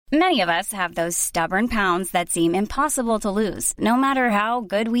Many of us have those stubborn pounds that seem impossible to lose, no matter how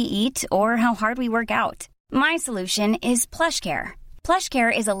good we eat or how hard we work out. My solution is PlushCare.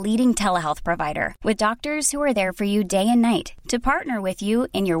 PlushCare is a leading telehealth provider with doctors who are there for you day and night to partner with you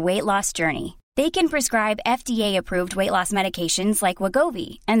in your weight loss journey. They can prescribe FDA-approved weight loss medications like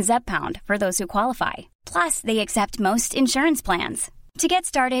Wegovy and Zepbound for those who qualify. Plus, they accept most insurance plans. To get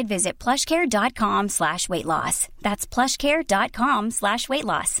started, visit plushcare.com/weightloss. That's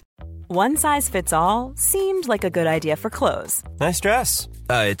plushcare.com/weightloss. One size fits all seemed like a good idea for clothes. Nice dress.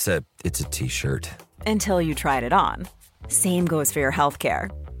 It's a t-shirt. Until you tried it on. Same goes for your healthcare.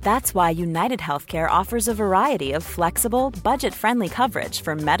 That's why United Healthcare offers a variety of flexible, budget-friendly coverage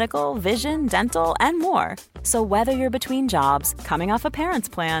for medical, vision, dental, and more. So whether you're between jobs, coming off a parent's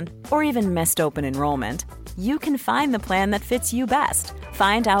plan, or even missed open enrollment, you can find the plan that fits you best.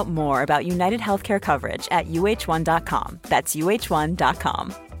 Find out more about United Healthcare coverage at uh1.com. That's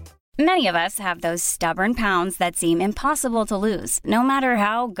uh1.com. Many of us have those stubborn pounds that seem impossible to lose, no matter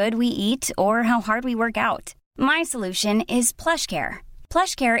how good we eat or how hard we work out. My solution is PlushCare.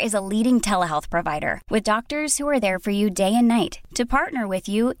 PlushCare is a leading telehealth provider with doctors who are there for you day and night to partner with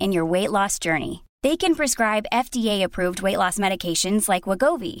you in your weight loss journey. They can prescribe FDA-approved weight loss medications like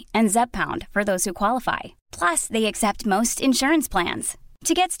Wegovy and Zepbound for those who qualify. Plus, they accept most insurance plans.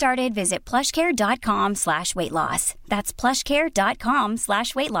 To get started, visit plushcare.com/weightloss. That's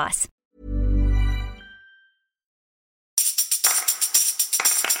plushcare.com/weightloss.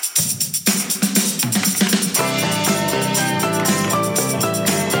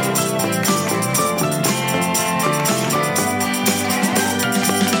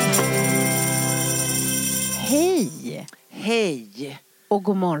 Hej! Hej! Och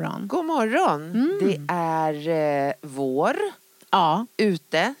god morgon. God morgon. Det är vår. Ja.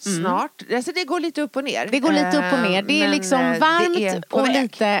 Ute snart. Alltså det går lite upp och ner. Det går lite upp och ner. Det är liksom varmt och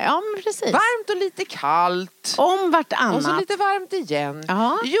lite... Ja, men precis. Varmt och lite kallt. Om vartannat. Och så lite varmt igen.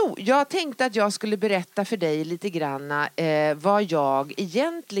 Ja. Jo, jag tänkte att jag skulle berätta för dig lite grann vad jag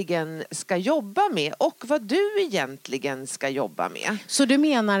egentligen ska jobba med och vad du egentligen ska jobba med. Så du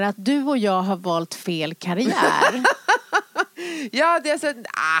menar att du och jag har valt fel karriär? Ja, det är så,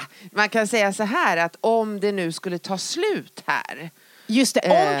 man kan säga så här att om det nu skulle ta slut här. Just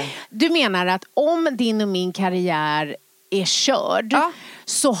det, du menar att om din och min karriär är körd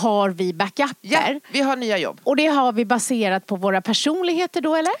så har vi backuper. Ja, vi har nya jobb. Och det har vi baserat på våra personligheter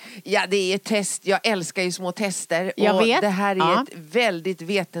då, eller? Ja, det är ett test. Jag älskar ju små tester. Jag och vet. Det här är ett väldigt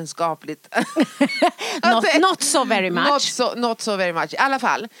vetenskapligt... not so very much. Not so very much. I alla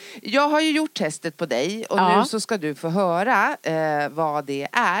fall, jag har ju gjort testet på dig och nu så ska du få höra vad det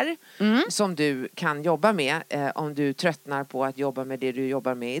är som du kan jobba med om du tröttnar på att jobba med det du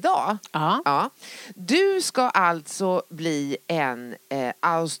jobbar med idag. Ja. Du ska alltså bli en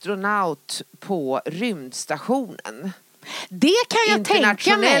astronaut på rymdstationen. Det kan jag tänka mig.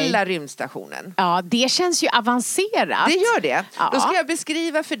 Internationella rymdstationen. Ja, det känns ju avancerat. Det gör det. Ja. Då ska jag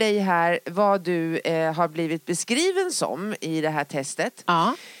beskriva för dig här vad du har blivit beskriven som i det här testet.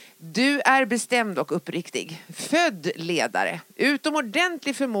 Ja. Du är bestämd och uppriktig. Född ledare.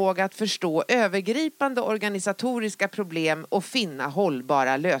 Utomordentlig förmåga att förstå övergripande organisatoriska problem och finna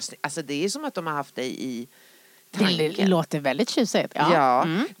hållbara lösningar. Alltså det är som att de har haft dig i tanken. Det låter väldigt tjusigt. Ja.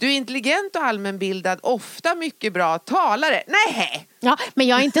 Du är intelligent och allmänbildad, ofta mycket bra talare. Nej! Ja, men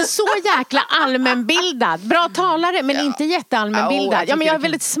jag är inte så jäkla allmänbildad. Bra talare, men inte jätteallmänbildad. Ja, men jag är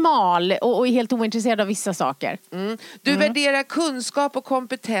väldigt smal och är helt ointresserad av vissa saker. Du värderar kunskap och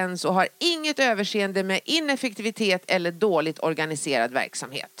kompetens och har inget överseende med ineffektivitet eller dåligt organiserad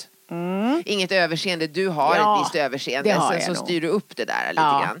verksamhet. Inget överseende, du har ett visst överseende, så styr du upp det där lite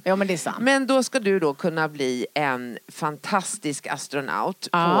grann. Ja, men det är sant. Men då ska du då kunna bli en fantastisk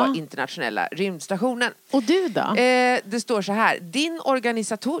astronaut på internationella rymdstationen. Och du då? Det står så här, din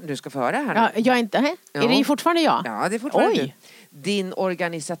organisator, du ska få höra här nu. Ja, jag inte, är det fortfarande jag? Ja, det är fortfarande du. Din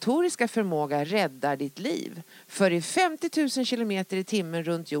organisatoriska förmåga räddar ditt liv. För i 50 000 kilometer i timmen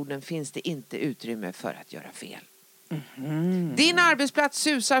runt jorden finns det inte utrymme för att göra fel. Din arbetsplats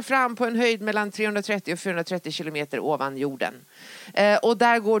susar fram på en höjd mellan 330 och 430 kilometer ovan jorden. Och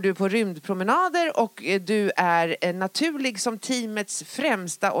där går du på rymdpromenader och du är naturlig som teamets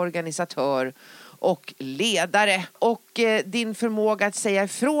främsta organisatör och ledare. Och din förmåga att säga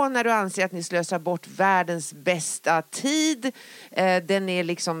ifrån när du anser att ni slösar bort världens bästa tid, den är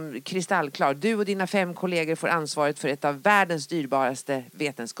liksom kristallklar. Du och dina 5 kollegor får ansvaret för ett av världens dyrbaraste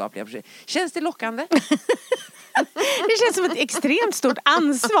vetenskapliga projekt. Känns det lockande? Det känns som ett extremt stort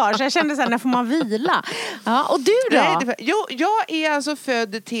ansvar. Så jag kände så här, när får man vila? Ja, och du då? Nej, jag är alltså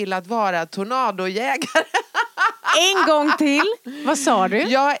född till att vara tornadojägare. En gång till. Vad sa du?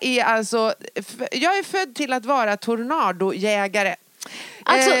 Jag är född till att vara tornadojägare.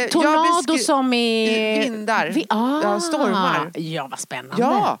 Alltså tornado som är... Vindar, stormar. Ja, vad spännande.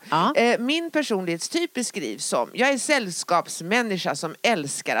 Ja. Min personlighetstyp beskrivs som: jag är sällskapsmänniska som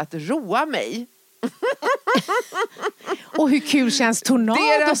älskar att roa mig. Och hur kul känns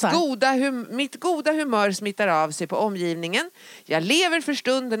tornado? Mitt goda humör smittar av sig på omgivningen. Jag lever för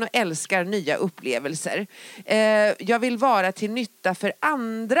stunden och älskar nya upplevelser. Jag vill vara till nytta för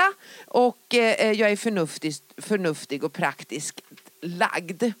andra. Och jag är förnuftig och praktisk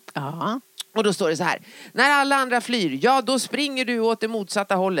lagd. Ja. Och då står det så här: när alla andra flyr, ja då springer du åt det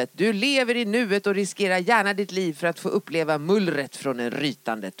motsatta hållet. Du lever i nuet och riskerar gärna ditt liv för att få uppleva mullret från en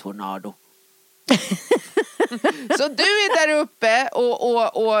rytande tornado. Så du är där uppe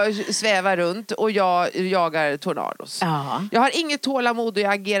och svävar runt och jag jagar tornados. Ja. Jag har inget tålamod och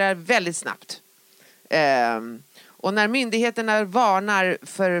jag agerar väldigt snabbt. Och när myndigheterna varnar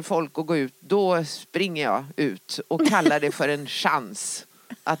för folk att gå ut, då springer jag ut och kallar det för en chans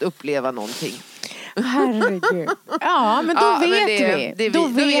att uppleva någonting. Herregud. Ja, men då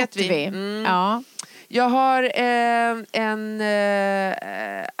vet vi. Mm. Ja. Jag har en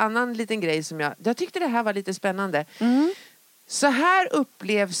annan liten grej som jag tyckte det här var lite spännande. Mm. Så här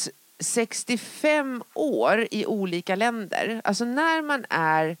upplevs 65 år i olika länder. Alltså när man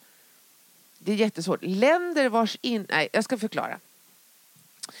är... Det är jättesvårt. Länder vars Nej, jag ska förklara.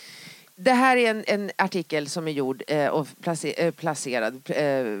 Det här är en artikel som är gjord och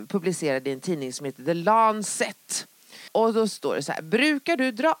publicerad i en tidning som heter The Lancet. Och då står det så här: brukar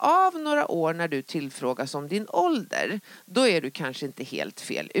du dra av några år när du tillfrågas om din ålder? Då är du kanske inte helt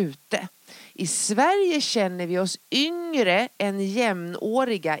fel ute. I Sverige känner vi oss yngre än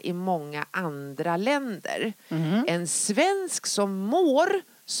jämnåriga i många andra länder. Mm. En svensk som mår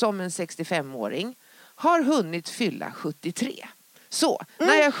som en 65-åring har hunnit fylla 73. Så,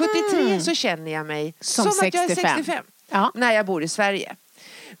 när jag är 73 så känner jag mig som att jag är 65. Ja. När jag bor i Sverige.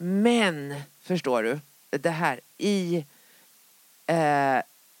 Men, förstår du, det här i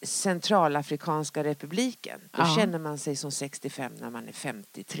Centralafrikanska republiken, då känner man sig som 65 när man är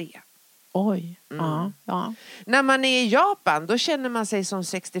 53. Oj. Mm. Ja. När man är i Japan, då känner man sig som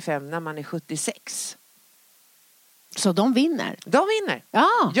 65 när man är 76. Så de vinner? De vinner.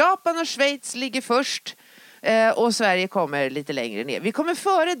 Ja. Japan och Schweiz ligger först. Och Sverige kommer lite längre ner. Vi kommer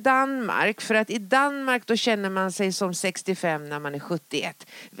före Danmark, för att i Danmark då känner man sig som 65 när man är 71.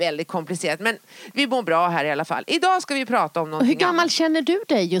 Väldigt komplicerat, men vi mår bra här i alla fall. Idag ska vi prata om någonting annat. Hur gammal känner du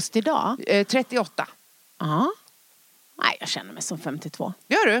dig just idag? 38. Ja. Nej, jag känner mig som 52.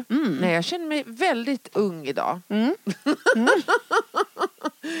 Gör du? Mm. Nej, jag känner mig väldigt ung idag. Mm.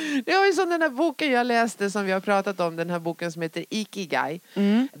 Det var ju som den här boken jag läste som vi har pratat om. Den här boken som heter Ikigai.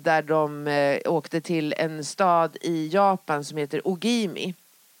 Mm. Där de åkte till en stad i Japan som heter Ogimi.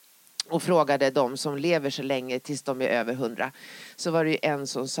 Och frågade de som lever så länge tills de är över 100. Så var det ju en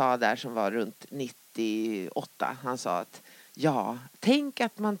som sa där som var runt 98. Han sa att tänk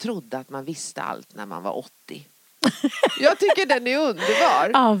att man trodde att man visste allt när man var 80. Jag tycker den är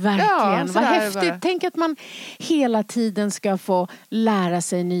underbar. Ja, verkligen. Vad häftigt. Bara. Tänk att man hela tiden ska få lära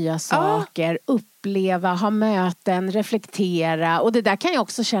sig nya saker, uppleva, ha möten, reflektera. Och det där kan jag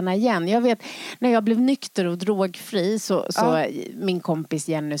också känna igen. Jag vet, när jag blev nykter och drogfri så min kompis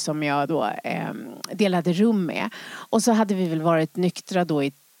Jenny som jag då delade rum med. Och så hade vi väl varit nyktra då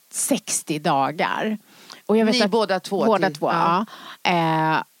i 60 dagar. Och jag vet Ni båda två? Ja.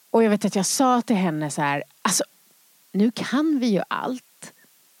 Och jag vet att jag sa till henne så här, alltså nu kan vi ju allt.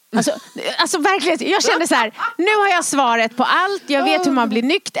 Alltså verkligen, jag kände så här, nu har jag svaret på allt. Jag vet hur man blir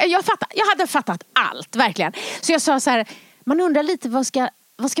nykter. Jag hade fattat allt, verkligen. Så jag sa så här, man undrar lite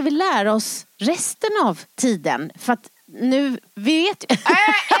vad ska vi lära oss resten av tiden? För att nu vet jag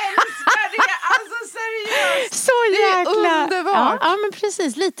älskar det, alltså seriöst. Så jäkla. Det är underbart. Ja, men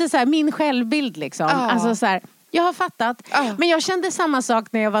precis, lite så här min självbild liksom. Alltså så här, jag har fattat. Men jag kände samma sak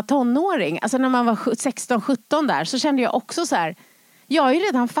när jag var tonåring. Alltså när man var 16-17 där så kände jag också så här, jag har ju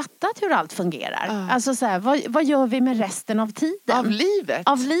redan fattat hur allt fungerar. Alltså så här, vad gör vi med resten av tiden? Av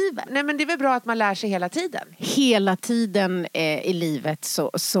livet. Nej, men det är väl bra att man lär sig hela tiden. Hela tiden i livet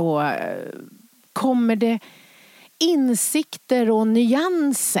så kommer det insikter och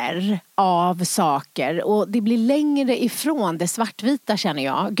nyanser av saker och det blir längre ifrån det svartvita, känner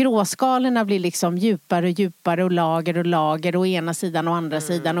jag. Gråskalorna blir liksom djupare och djupare och lager och ena sidan och andra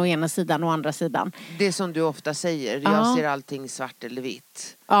sidan och ena sidan och andra sidan. Det som du ofta säger, jag ser allting svart eller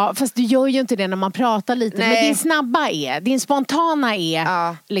vitt. Ja, fast du gör ju inte det när man pratar lite. Nej. Men din snabba din spontana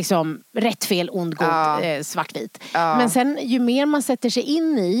liksom rätt, fel, ond, god, svartvit. Men sen ju mer man sätter sig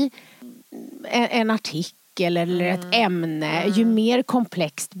in i en artikel artikel eller ett ämne, ju mer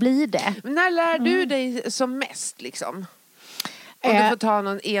komplext blir det. När lär du dig som mest liksom? Om du får ta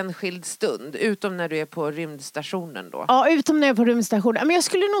någon enskild stund, utom när du är på rymdstationen då. Ja, utom när jag är på rymdstationen. Men jag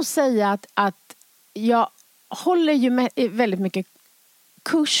skulle nog säga att jag håller ju väldigt mycket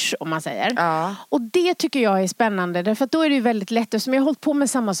kurs, om man säger. Ja. Och det tycker jag är spännande, därför att då är det ju väldigt lätt, eftersom jag har hållit på med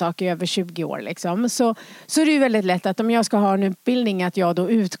samma sak i över 20 år liksom, så är det ju väldigt lätt att om jag ska ha en utbildning, att jag då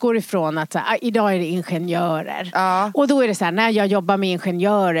utgår ifrån att så här, idag är det ingenjörer. Ja. Och då är det så här, när jag jobbar med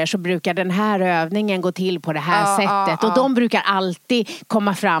ingenjörer så brukar den här övningen gå till på det här sättet. Och de brukar alltid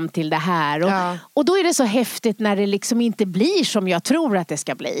komma fram till det här. Och då är det så häftigt när det liksom inte blir som jag tror att det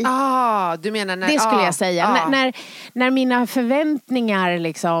ska bli. Du menar när, det skulle jag säga. När mina förväntningar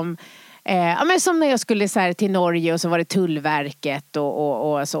liksom, men som när jag skulle så här, till Norge och så var det Tullverket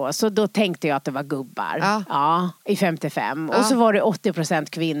och så då tänkte jag att det var gubbar i 55 och så var det 80%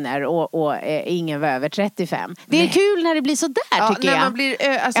 kvinnor och ingen var över 35. Det är kul när det blir så där tycker när jag. Man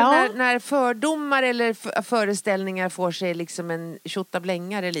blir, när fördomar eller föreställningar får sig liksom en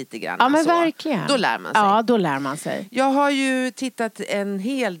tjottablängare lite grann. Ja, men verkligen. Då lär man sig. Ja, då lär man sig. Jag har ju tittat en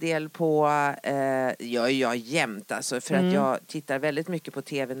hel del på, jag jämt alltså, för att jag tittar väldigt mycket på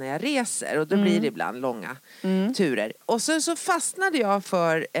tv när jag reser. Och då blir det ibland långa turer. Och så fastnade jag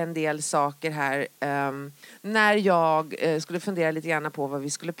för en del saker här när jag skulle fundera lite grann på vad vi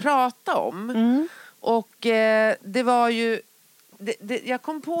skulle prata om. Och det var ju jag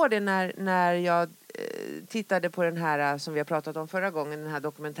kom på det när jag tittade på den här som vi har pratat om förra gången, den här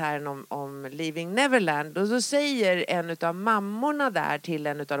dokumentären om Leaving Neverland. Och så säger en av mammorna där till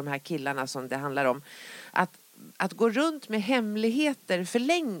en av de här killarna som det handlar om att gå runt med hemligheter för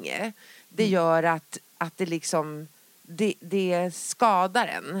länge, det gör att det liksom det skadar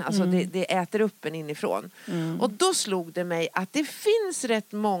en. Alltså det äter upp en inifrån. Och då slog det mig att det finns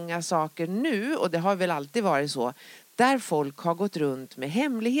rätt många saker nu, och det har väl alltid varit så, där folk har gått runt med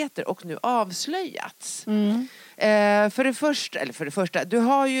hemligheter och nu avslöjats. För det första, du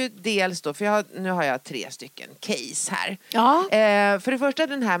har ju dels då, för nu har jag 3 stycken case här. Ja. För det första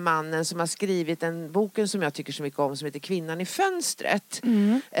den här mannen som har skrivit en boken som jag tycker så mycket om, som heter Kvinnan i fönstret.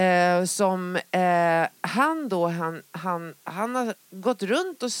 Som han har gått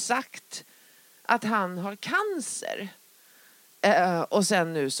runt och sagt att han har cancer. Och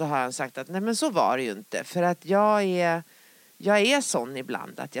sen nu så har han sagt att nej, men så var det ju inte, för att jag är sån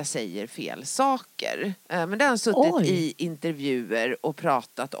ibland att jag säger fel saker. Men det har han suttit i intervjuer och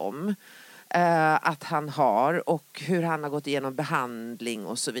pratat om att han har, och hur han har gått igenom behandling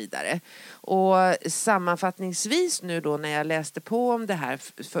och så vidare. Och sammanfattningsvis nu då när jag läste på om det här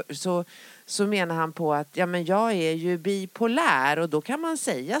så menar han på att men jag är ju bipolär, och då kan man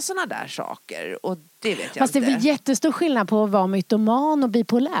säga såna där saker, och det vet jag inte. Fast det är jättestor skillnad på att vara mytoman och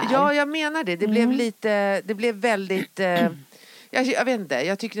bipolär. Ja, jag menar det. Det blev väldigt jag vet inte,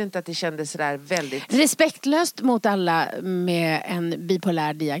 jag tycker inte att det kändes sådär väldigt respektlöst mot alla med en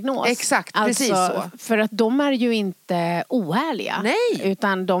bipolär diagnos. Exakt, precis så. För att de är ju inte oärliga. Nej.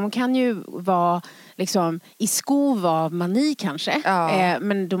 Utan de kan ju vara liksom i skov av mani kanske.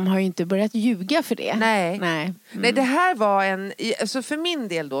 Men de har ju inte börjat ljuga för det. Nej. Nej, det här var alltså för min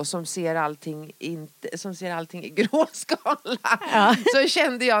del då, som ser allting i gråskala. Så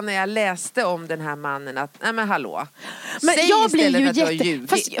kände jag när jag läste om den här mannen att nej men hallå. Men säg jag blir istället ju att du har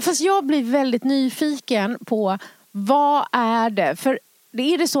ljugit. fast jag blir väldigt nyfiken på vad är det? För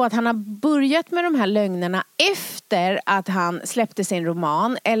är det så att han har börjat med de här lögnerna efter att han släppte sin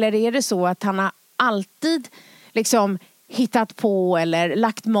roman, eller är det så att han har alltid liksom hittat på eller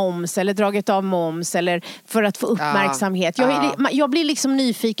lagt moms eller dragit av moms eller för att få uppmärksamhet? Jag blir liksom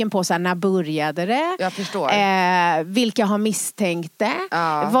nyfiken på så här, när började det? Jag förstår. Vilka har misstänkt det?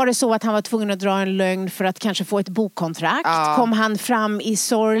 Var det så att han var tvungen att dra en lögn för att kanske få ett bokkontrakt? Kom han fram i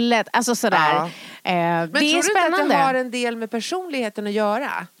sorlet? Alltså sådär. Men det tror är spännande. du inte att det har en del med personligheten att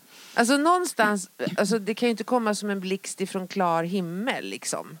göra? Alltså någonstans, alltså det kan ju inte komma som en blixt ifrån klar himmel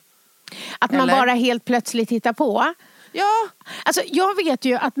liksom. Att man bara helt plötsligt hittar på. Ja. Alltså jag vet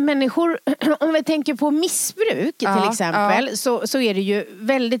ju att människor, om vi tänker på missbruk till exempel, så är det ju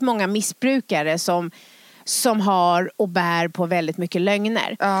väldigt många missbrukare som har och bär på väldigt mycket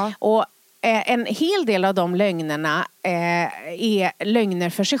lögner. Och en hel del av de lögnerna är lögner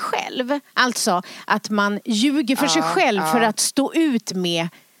för sig själv. Alltså att man ljuger för sig själv för att stå ut med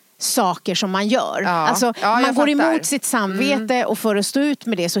saker som man gör. Ja. Alltså, man går emot sitt samvete Mm. och för att stå ut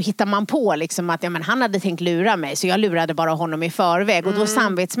med det så hittar man på liksom att men han hade tänkt lura mig så jag lurade bara honom i förväg och då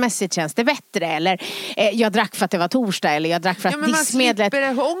samvetsmässigt känns det bättre. Eller jag drack för att det var torsdag eller jag drack för att diskmedlet... Man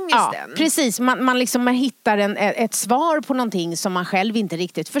slipper ångesten. Ja, precis. Man hittar ett svar på någonting som man själv inte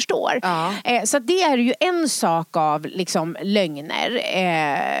riktigt förstår. Ja. Så det är ju en sak av liksom lögner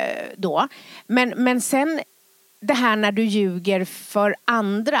då. Men sen det här när du ljuger för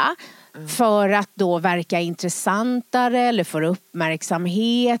andra för att då verka intressantare eller för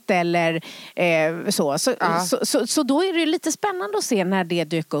uppmärksamhet eller så då är det lite spännande att se när det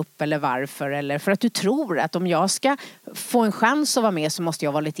dök upp eller varför eller för att du tror att om jag ska få en chans att vara med så måste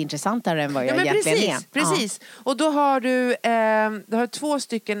jag vara lite intressantare än vad jag egentligen är. Precis. Ja. Och då har du har 2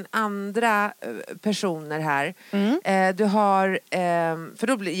 stycken andra personer här. Du har för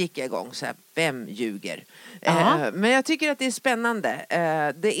då gick jag igång så här, vem ljuger? Men jag tycker att det är spännande.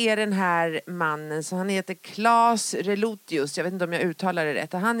 Det är den här mannen, så han heter Claes Relotius. Jag vet inte om jag uttalar det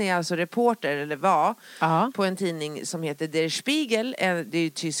rätt. Han är alltså reporter, eller var, på en tidning som heter Der Spiegel. Det är ju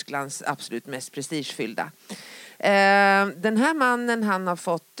Tysklands absolut mest prestigefyllda. Den här mannen, han har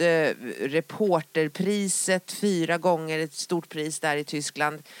fått reporterpriset 4 gånger, ett stort pris där i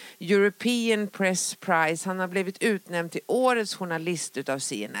Tyskland. European Press Prize. Han har blivit utnämnd till årets journalist utav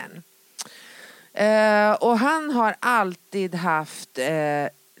CNN. Och han har alltid haft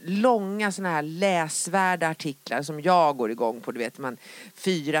långa såna här läsvärda artiklar som jag går igång på. Du vet, man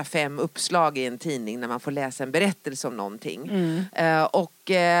 4-5 uppslag i en tidning när man får läsa en berättelse om någonting.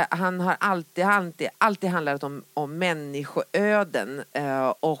 Och han har alltid handlat om människoöden.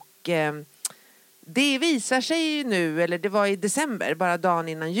 Och det visar sig ju nu, eller det var i december, bara dagen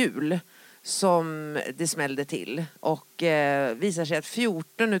innan jul, som det smällde till. Och visar sig att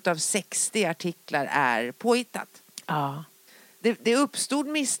 14 utav 60 artiklar är påhittat. Ja. Det uppstod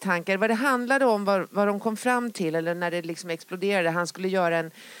misstankar. Vad det handlade om, vad de kom fram till, eller när det liksom exploderade. Han skulle göra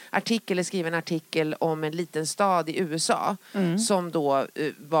en artikel, eller skriva en artikel om en liten stad i USA. Som då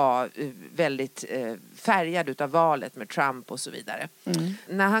var väldigt färgad utav valet med Trump och så vidare.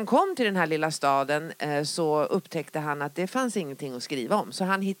 När han kom till den här lilla staden så upptäckte han att det fanns ingenting att skriva om. Så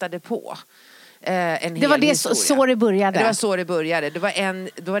han hittade på det var det så det började. Det var så det började. Då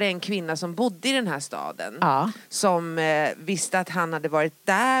var det en kvinna som bodde i den här staden. Som visste att han hade varit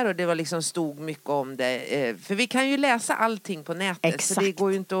där. Och det var liksom stod mycket om det. För vi kan ju läsa allting på nätet. Exakt. Så det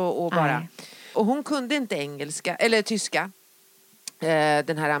går ju inte att bara... Nej. Och hon kunde inte engelska eller tyska.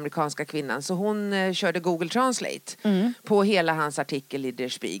 Den här amerikanska kvinnan. Så hon körde Google Translate på hela hans artikel i Der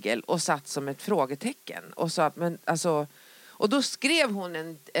Spiegel. Och satt som ett frågetecken. Och sa, men alltså... Och då skrev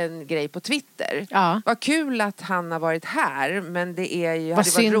hon en grej på Twitter. Vad kul att han har varit här. Men det är ju... Vad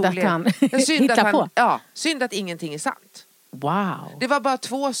synd att han hittar på. Ja, synd att ingenting är sant. Wow. Det var bara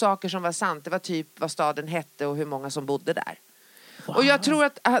 2 saker som var sant. Det var typ vad staden hette och hur många som bodde där. Wow. Och jag tror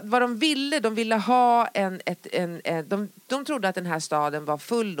att vad de ville ha de trodde att den här staden var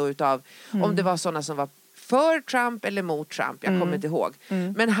full då utav, om det var sådana som var för Trump eller mot Trump, jag kommer inte ihåg.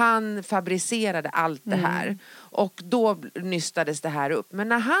 Men han fabricerade allt det här. Och då nystades det här upp. Men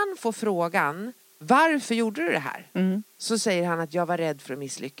när han får frågan, varför gjorde du det här? Så säger han att jag var rädd för att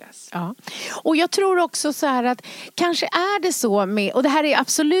misslyckas. Ja. Och jag tror också så här att kanske är det så med, och det här är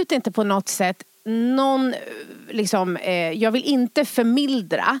absolut inte på något sätt jag vill inte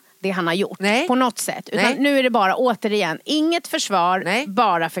förmildra det han har gjort på något sätt. Utan nu är det bara återigen inget försvar,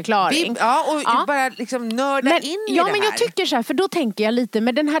 bara förklaring. Bara liksom nörda in i det här. Men jag tycker så här, för då tänker jag lite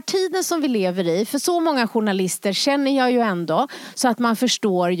med den här tiden som vi lever i, för så många journalister känner jag ju ändå, så att man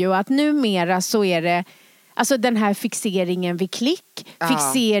förstår ju att numera så är det alltså den här fixeringen vid klick,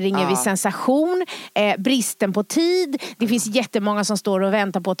 fixeringen vid sensation, bristen på tid. Det finns jättemånga som står och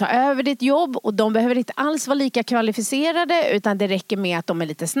väntar på att ta över ditt jobb och de behöver inte alls vara lika kvalificerade utan det räcker med att de är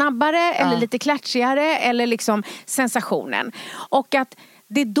lite snabbare eller lite klatschigare eller liksom sensationen. Och att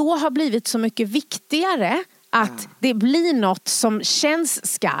det då har blivit så mycket viktigare att det blir något som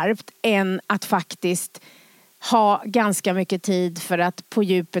känns skarpt än att faktiskt ha ganska mycket tid för att på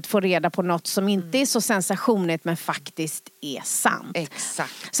djupet få reda på något som inte är så sensationligt men faktiskt är sant.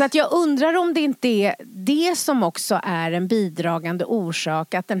 Exakt. Så att jag undrar om det inte är det som också är en bidragande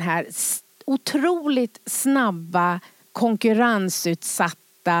orsak att den här otroligt snabba,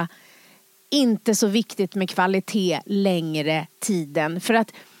 konkurrensutsatta, inte så viktigt med kvalitet längre tiden. För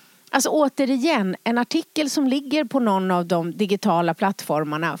att alltså återigen, en artikel som ligger på någon av de digitala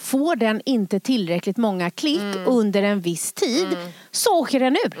plattformarna, får den inte tillräckligt många klick under en viss tid så åker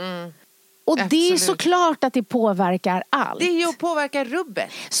den ur. Och absolut. Det är såklart att det påverkar allt. Det påverkar rubbet.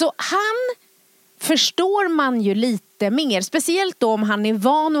 Så han förstår man ju lite mer. Speciellt då om han är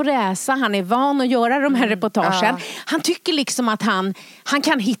van att resa, han är van att göra de här reportagen. Han tycker liksom att han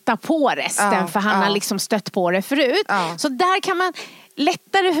kan hitta på resten för han har liksom stött på det förut. Så där kan man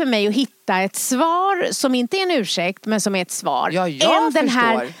lättare för mig att hitta ett svar som inte är en ursäkt men som är ett svar. Ja, jag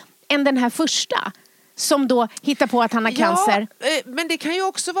förstår. Än den här första som då hittar på att han har cancer. Men det kan ju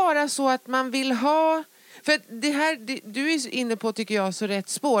också vara så att man vill ha... För att det här, du är inne på tycker jag så rätt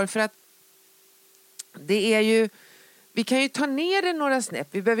spår för att det är ju, vi kan ju ta ner det några snäpp.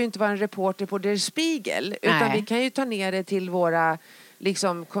 Vi behöver ju inte vara en reporter på Der Spiegel utan vi kan ju ta ner det till våra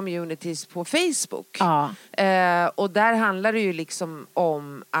liksom communities på Facebook. Och där handlar det ju liksom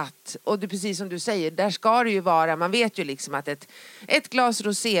om att, och det precis som du säger, där ska det ju vara, man vet ju liksom att ett glas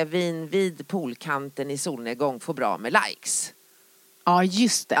rosévin vid poolkanten i solnedgång får bra med likes. Ja,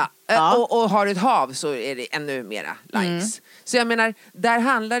 just det. Och har ett hav så är det ännu mera likes. Så jag menar, där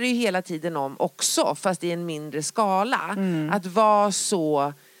handlar det ju hela tiden om också, fast i en mindre skala, att vara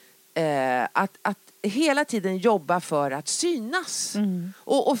så, att hela tiden jobba för att synas.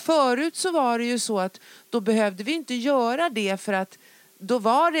 Och förut så var det ju så att då behövde vi inte göra det för att då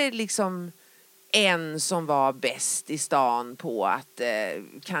var det liksom en som var bäst i stan på att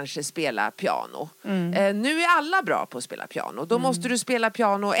kanske spela piano. Nu är alla bra på att spela piano. Då måste du spela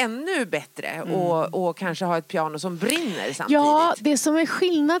piano ännu bättre och kanske ha ett piano som brinner samtidigt. Ja, det som är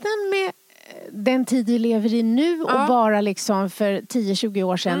skillnaden med den tid vi lever i nu och bara liksom för 10-20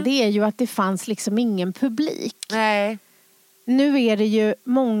 år sedan, det är ju att det fanns liksom ingen publik. Nej. Nu är det ju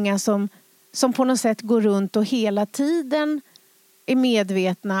många som på något sätt går runt och hela tiden är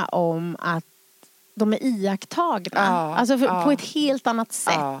medvetna om att de är iakttagna. Alltså på ett helt annat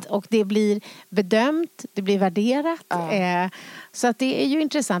sätt. Och det blir bedömt, det blir värderat. Så att det är ju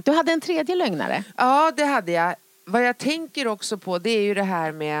intressant. Du hade en tredje lögnare. Ja, det hade jag. Vad jag tänker också på, det är ju det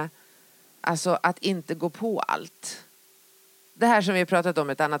här med alltså att inte gå på allt. Det här som vi har pratat om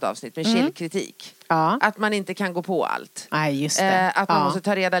i ett annat avsnitt med källkritik. Att man inte kan gå på allt. Just det. Att man måste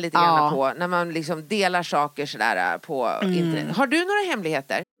ta reda lite grann på när man liksom delar saker sådär på internet. Har du några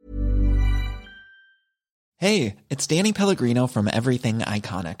hemligheter? Hey, it's Danny Pellegrino from Everything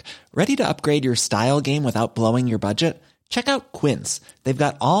Iconic. Ready to upgrade your style game without blowing your budget? Check out Quince. They've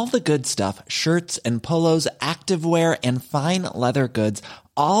got all the good stuff, shirts and polos, activewear and fine leather goods,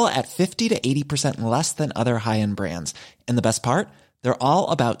 all at 50 to 80% less than other high-end brands. And the best part? They're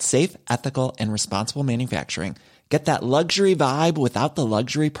all about safe, ethical, and responsible manufacturing. Get that luxury vibe without the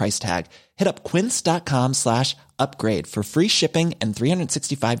luxury price tag. Hit up quince.com/upgrade for free shipping and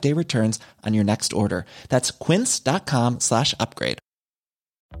 365-day returns on your next order. That's quince.com/upgrade.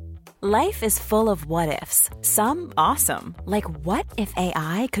 Life is full of what-ifs. Some awesome, like what if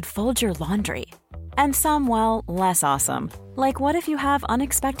AI could fold your laundry? And some, well, less awesome, like what if you have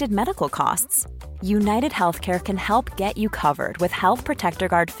unexpected medical costs? United Healthcare can help get you covered with Health Protector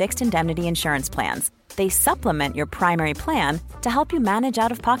Guard fixed indemnity insurance plans. They supplement your primary plan to help you manage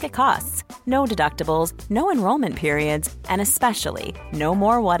out-of-pocket costs. No deductibles, no enrollment periods, and especially no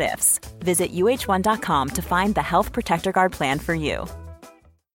more what-ifs. Visit uh1.com to find the Health Protector Guard plan for you.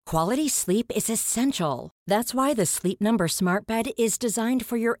 Quality sleep is essential. That's why the Sleep Number Smart Bed is designed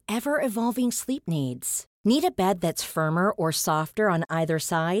for your ever-evolving sleep needs. Need a bed that's firmer or softer on either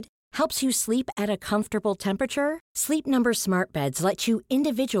side? Helps you sleep at a comfortable temperature? Sleep Number Smart Beds let you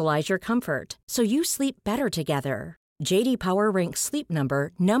individualize your comfort so you sleep better together. J.D. Power ranks Sleep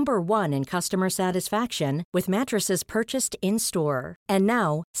Number #1 in customer satisfaction with mattresses purchased in-store. And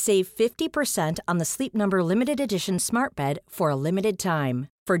now, save 50% on the Sleep Number Limited Edition Smart Bed for a limited time.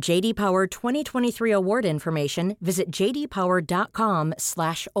 For J.D. Power 2023 award information, visit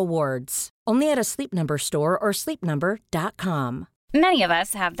jdpower.com/awards. Only at a Sleep Number store or sleepnumber.com. Many of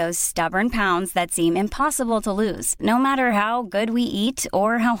us have those stubborn pounds that seem impossible to lose, no matter how good we eat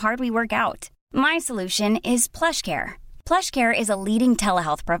or how hard we work out. My solution is PlushCare. PlushCare is a leading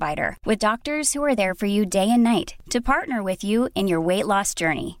telehealth provider with doctors who are there for you day and night to partner with you in your weight loss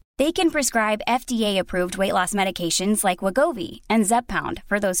journey. They can prescribe FDA-approved weight loss medications like Wegovy and Zepbound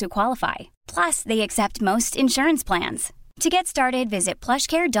for those who qualify. Plus, they accept most insurance plans. To get started, visit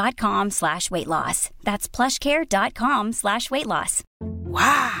plushcare.com/weightloss. That's plushcare.com/weightloss.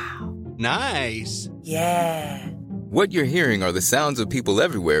 Wow. Nice. Yeah. What you're hearing are the sounds of people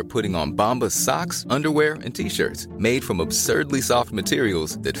everywhere putting on Bombas socks, underwear, and T-shirts made from absurdly soft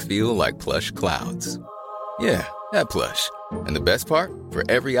materials that feel like plush clouds. Yeah, that plush. And the best part? For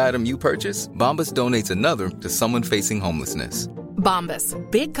every item you purchase, Bombas donates another to someone facing homelessness. Bombas.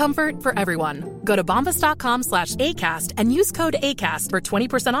 Big comfort for everyone. Go to bombas.com/ACAST and use code ACAST for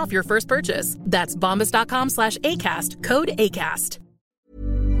 20% off your first purchase. That's bombas.com/ACAST. Code ACAST.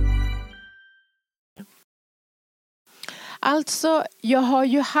 Alltså, jag har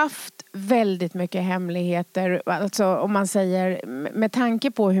ju haft väldigt mycket hemligheter. Alltså, om man säger, med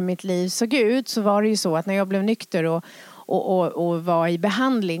tanke på hur mitt liv såg ut, så var det ju så att när jag blev nykter och var i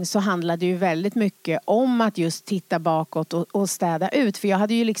behandling, så handlade det ju väldigt mycket om att just titta bakåt och städa ut. För jag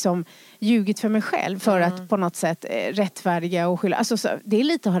hade ju liksom ljugit för mig själv för att på något sätt rättfärdiga och skylla. Alltså, det är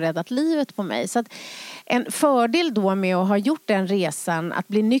lite att ha räddat livet på mig. Så att en fördel då med att ha gjort den resan, att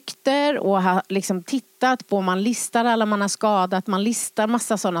bli nykter och ha liksom tittat på, man listar alla man har skadat, man listar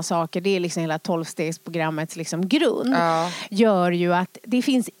massa sådana saker, det är liksom hela 12-stegsprogrammets liksom grund, gör ju att det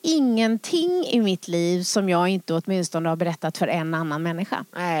finns ingenting i mitt liv som jag inte åtminstone har berättat för en annan människa.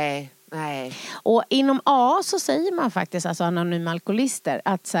 Nej. Och inom A så säger man faktiskt, alltså anonyma alkoholister,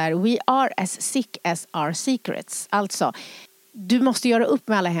 att så här, we are as sick as our secrets. Alltså, du måste göra upp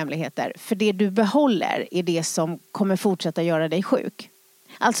med alla hemligheter, för det du behåller är det som kommer fortsätta göra dig sjuk.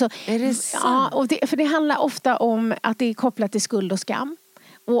 Alltså, är det sant? Ja, för det handlar ofta om att det är kopplat till skuld och skam.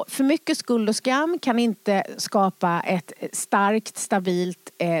 Och för mycket skuld och skam kan inte skapa ett starkt,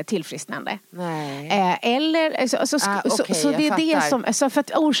 stabilt tillfrisknande. Nej. Eller så det är det som, så för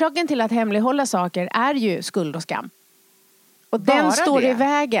att orsaken till att hemlighålla saker är ju skuld och skam. Och bara den står i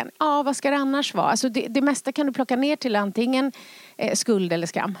vägen. Ja, vad ska det annars vara? Alltså det mesta kan du plocka ner till antingen skuld eller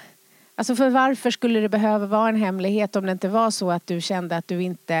skam. Alltså, för varför skulle det behöva vara en hemlighet om det inte var så att du kände att du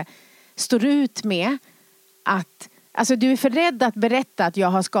inte står ut med att, alltså du är för rädd att berätta att jag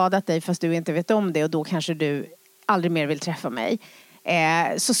har skadat dig fast du inte vet om det, och då kanske du aldrig mer vill träffa mig.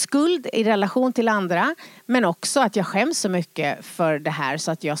 Så skuld i relation till andra, men också att jag skäms så mycket för det här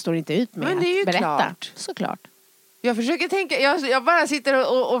så att jag står inte ut med att berätta. Klart. Såklart. Jag försöker tänka, jag bara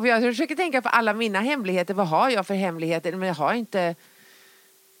sitter och jag försöker tänka på alla mina hemligheter. Vad har jag för hemligheter? Men jag har inte,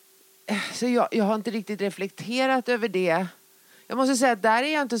 så jag har inte riktigt reflekterat över det. Jag måste säga att där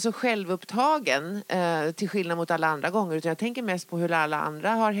är jag inte så självupptagen till skillnad mot alla andra gånger, utan jag tänker mest på hur alla andra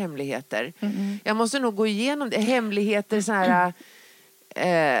har hemligheter. Jag måste nog gå igenom det. Hemligheter så här.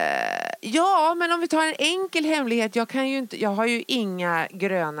 Ja, men om vi tar en enkel hemlighet, jag har ju inga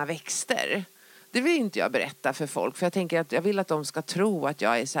gröna växter. Det vill inte jag berätta för folk, för jag tänker att jag vill att de ska tro att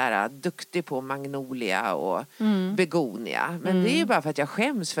jag är så här duktig på magnolia och begonia. Men det är ju bara för att jag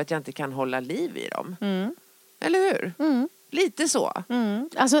skäms för att jag inte kan hålla liv i dem. Eller hur? Lite så.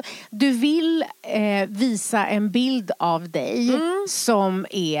 Alltså, du vill visa en bild av dig som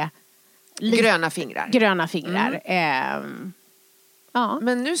är gröna fingrar. Ja.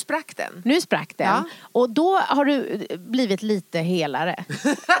 Men nu sprack den. Ja. Och då har du blivit lite helare.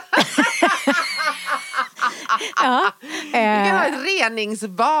 Ja. Vi kan ha ett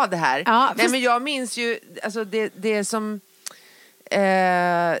reningsbad här. Ja, nej, men jag minns ju alltså det som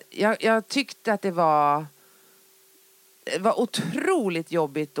jag tyckte att det var otroligt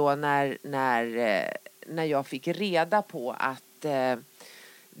jobbigt då när jag fick reda på att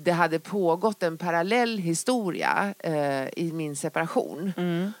det hade pågått en parallell historia i min separation.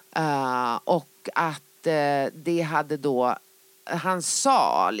 Och att det hade då, han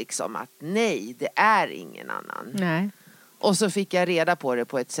sa liksom att nej, det är ingen annan. Nej. Och så fick jag reda på det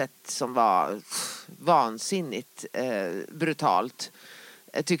på ett sätt som var vansinnigt brutalt,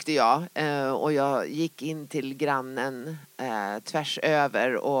 tyckte jag. Och jag gick in till grannen tvärs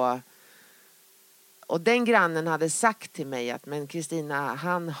över, och den grannen hade sagt till mig att men Kristina,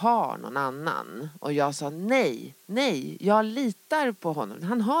 han har någon annan. Och jag sa nej, jag litar på honom.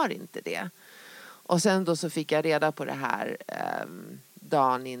 Han har inte det. Och sen då så fick jag reda på det här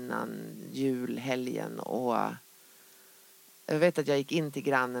dagen innan julhelgen, och jag vet att jag gick in till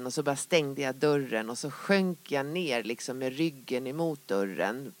grannen och så bara stängde jag dörren och så sjönk jag ner liksom med ryggen emot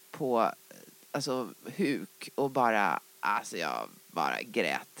dörren på alltså huk och bara jag bara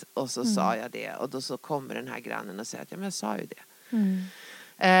grät, och så sa jag det, och då så kommer den här grannen och säger att ja, men jag sa ju det.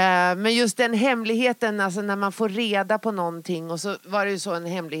 Men just den hemligheten, alltså när man får reda på någonting, och så var det ju så en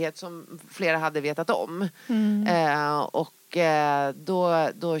hemlighet som flera hade vetat om. Och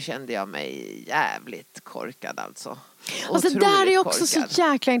då kände jag mig jävligt korkad alltså. Och det där är också korkad. Så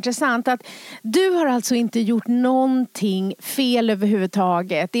jäkla intressant att du har alltså inte gjort någonting fel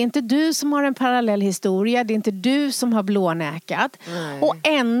överhuvudtaget. Det är inte du som har en parallell historia, det är inte du som har blånäkat. Nej. Och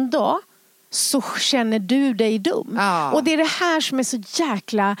ändå så känner du dig dum. Ja. Och det är det här som är så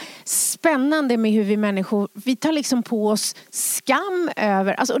jäkla spännande med hur vi människor, vi tar liksom på oss skam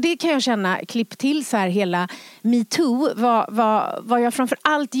över, alltså, och det kan jag känna klipp till så här hela MeToo, vad jag framför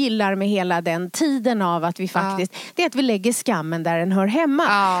allt gillar med hela den tiden av att vi faktiskt, det är att vi lägger skammen där den hör hemma.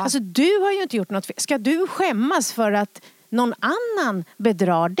 Ja. Alltså du har ju inte gjort något fel. Ska du skämmas för att någon annan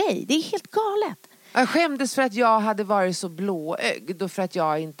bedrar dig? Det är helt galet. Jag skämdes för att jag hade varit så blåögd och för att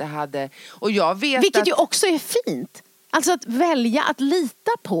jag inte hade, och jag vet vilket ju också är fint. Alltså att välja att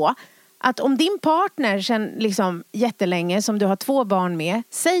lita på att om din partner sen liksom jättelänge som du har 2 barn med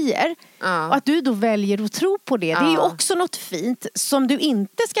säger och att du då väljer att tro på det. Det är ju också något fint som du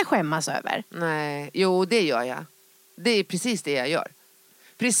inte ska skämmas över. Nej, jo det gör jag. Det är precis det jag gör.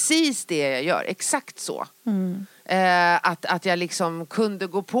 Precis det jag gör, exakt så. Att jag liksom kunde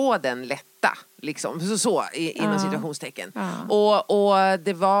gå på den lätta. Liksom, så inom situationstecken. Och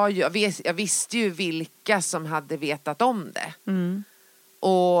det var ju, jag visste ju vilka som hade vetat om det.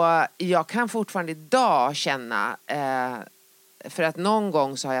 Och jag kan fortfarande idag känna, för att någon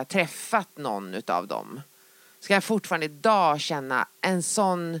gång så har jag träffat någon utav dem. Ska jag fortfarande idag känna en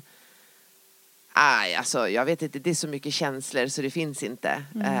sån... alltså jag vet inte, det är så mycket känslor så det finns inte.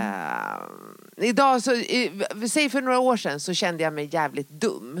 Idag så, säg för några år sedan så kände jag mig jävligt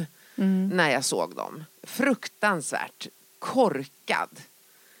dum när jag såg dem. Fruktansvärt korkad.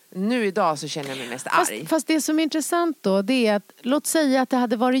 Nu idag så känner jag mig mest arg. Fast det som är intressant då, det är att låt säga att det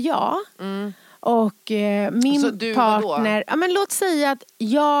hade varit jag och min så partner. Ja, men låt säga att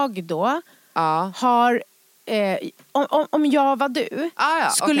jag då har om jag var du,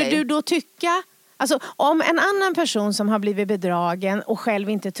 skulle du då tycka, alltså om en annan person som har blivit bedragen och själv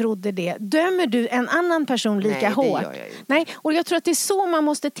inte trodde det, dömer du en annan person lika hårt? Det gör jag inte. Nej, och jag tror att det är så man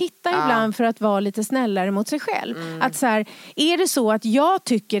måste titta ibland för att vara lite snällare mot sig själv. Att så här, är det så att jag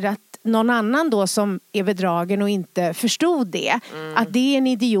tycker att någon annan då som är bedragen och inte förstod det, att det är en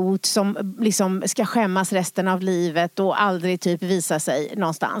idiot som liksom ska skämmas resten av livet och aldrig typ visa sig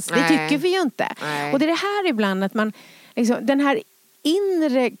någonstans. Det tycker vi ju inte. Och det är det här ibland att man liksom, den här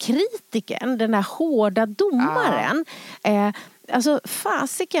inre kritiken, den här hårda domaren, alltså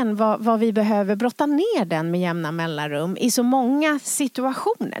fasiken vad vi behöver brotta ner den med jämna mellanrum i så många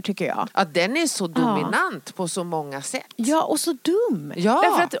situationer tycker jag. Ja, den är så dominant på så många sätt. Ja, och så dum. Ja.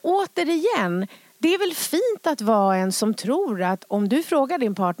 Därför att återigen, det är väl fint att vara en som tror att om du frågar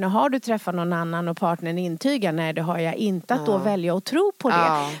din partner, har du träffat någon annan och partnern intygar, nej det har jag inte, att då välja att tro på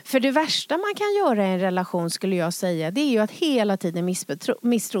det. För det värsta man kan göra i en relation skulle jag säga, det är ju att hela tiden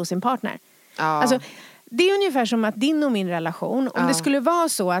misstro sin partner. Alltså, det är ungefär som att din och min relation, om det skulle vara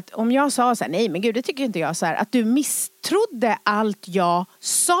så att om jag sa så här, nej men gud det tycker inte jag så här, att du misstrodde allt jag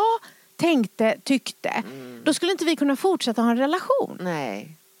sa, tänkte, tyckte, då skulle inte vi kunna fortsätta ha en relation.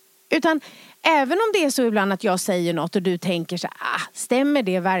 Nej. Utan även om det är så ibland att jag säger något och du tänker så här, stämmer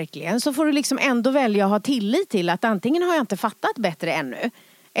det verkligen? Så får du liksom ändå välja att ha tillit till att antingen har jag inte fattat bättre ännu.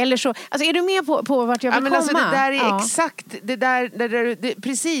 Eller så, alltså är du med på vart jag vill komma? Alltså det där är exakt, det där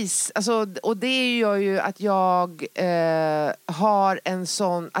precis, alltså, och det gör ju att jag har en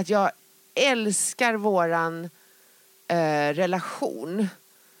sån, att jag älskar våran relation.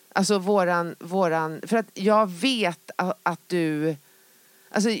 Alltså våran, för att jag vet att du,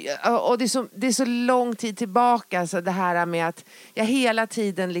 alltså, och det är så lång tid tillbaka, alltså det här med att jag hela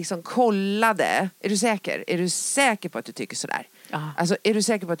tiden liksom kollade, är du säker på att du tycker sådär? Alltså är du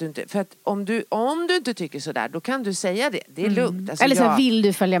säker på att du inte, för att om du inte tycker sådär, då kan du säga det, det är lugnt. Alltså, eller så här, vill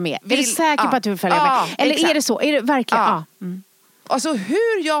du följa med? Är du säker på att du vill följa med? Eller exakt. Är det så? Är det verkligen? Alltså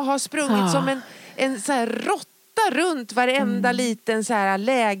hur jag har sprungit som en så här råtta runt varenda liten så här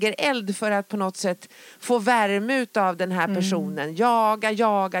lägereld för att på något sätt få värme utav den här personen.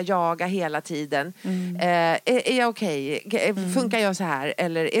 Jaga hela tiden. Är jag okej? Funkar jag så här?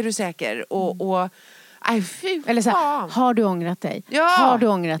 Eller är du säker? Och eller så här, har du ångrat dig? Har du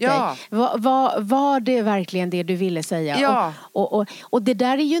ångrat dig? Var det verkligen det du ville säga? Och det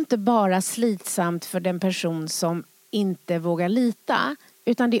där är ju inte bara slitsamt för den person som inte vågar lita,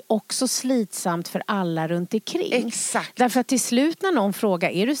 utan det är också slitsamt för alla runt omkring. Exakt. Därför att till slut när någon frågar,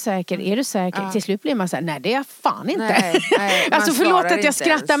 är du säker? Till slut blir man så här, nej det är jag fan inte. Nej, alltså förlåt att jag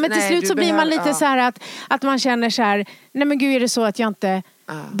skrattar, men till slut så blir man lite så här att man känner så här, nej men gud, är det så att jag inte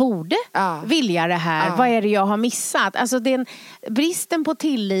borde vilja det här? Vad är det jag har missat? Alltså bristen på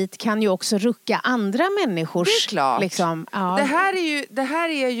tillit kan ju också rucka andra människors... Det är klart. Liksom, Det här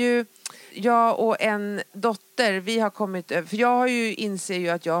är ju jag och en dotter, vi har kommit, för jag har ju inser ju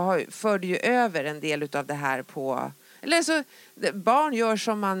att jag förde ju över en del utav det här på, eller så barn gör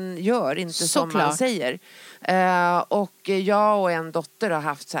som man gör, inte som man säger. Och jag och en dotter har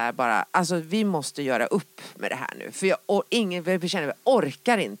haft så här bara, alltså vi måste göra upp med det här nu, för jag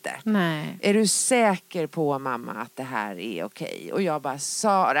orkar inte. Nej. Är du säker på, mamma, att det här är okej? Och jag bara,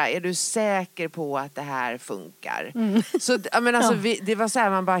 Sara, är du säker på att det här funkar? Så men alltså det var så här,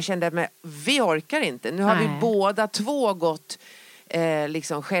 man bara kände, men vi orkar inte. Nu har vi båda två gått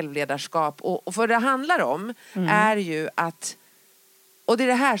liksom självledarskap, och för det handlar om är ju att, och det är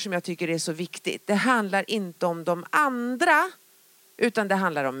det här som jag tycker är så viktigt, det handlar inte om de andra, utan det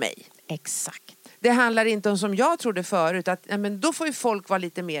handlar om mig. Exakt. Det handlar inte om som jag trodde förut att men då får ju folk vara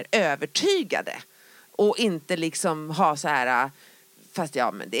lite mer övertygade och inte liksom ha så här fast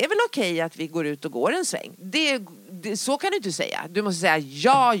men det är väl okej att vi går ut och går en sväng. Så kan du inte säga. Du måste säga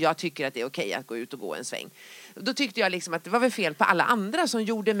jag tycker att det är okej att gå ut och gå en sväng. Då tyckte jag liksom att det var väl fel på alla andra som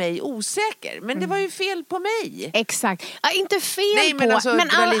gjorde mig osäker. Men det var ju fel på mig. Exakt. Ja, inte fel Nej, men på. Alltså, men,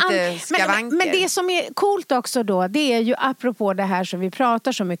 det var lite skavanker. Men det som är coolt också då, det är ju apropå det här som vi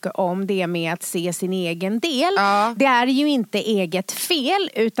pratar så mycket om, det med att se sin egen del. Ja. Det är ju inte eget fel,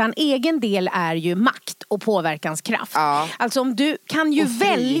 utan egen del är ju makt och påverkanskraft. Ja. Alltså om du kan ju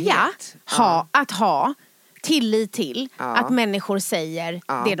välja att ha tillit till att människor säger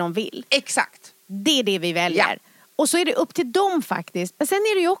det de vill. Exakt. Det är det vi väljer. Ja. Och så är det upp till dem faktiskt. Men sen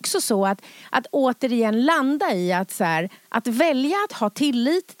är det ju också så att återigen landa i att, så här, att välja att ha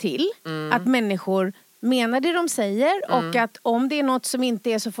tillit till att människor menar det de säger och att om det är något som inte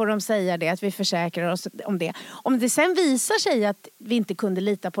är så får de säga det, att vi försäkrar oss om det. Om det sen visar sig att vi inte kunde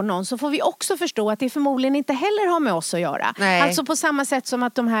lita på någon så får vi också förstå att det förmodligen inte heller har med oss att göra. Nej. Alltså på samma sätt som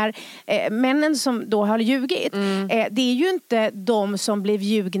att de här männen som då har ljugit, det är ju inte de som blev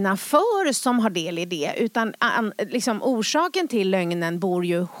ljugna för som har del i det, utan liksom orsaken till lögnen bor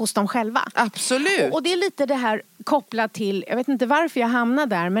ju hos dem själva. Absolut. Och det är lite det här kopplat till, jag vet inte varför jag hamnar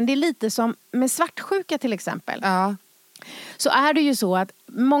där, men det är lite som med svartsjuka till exempel. Ja. Så är det ju så att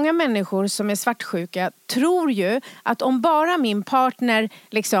många människor som är svartsjuka tror ju att om bara min partner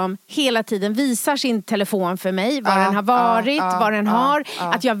liksom hela tiden visar sin telefon för mig, var den har varit, vad den har,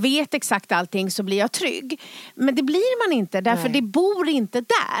 att jag vet exakt allting, så blir jag trygg. Men det blir man inte, därför det bor inte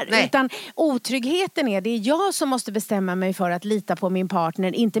där. Nej. Utan otryggheten är, det är jag som måste bestämma mig för att lita på min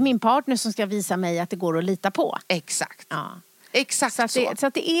partner, inte min partner som ska visa mig att det går att lita på. Exakt. Ja. Exakt så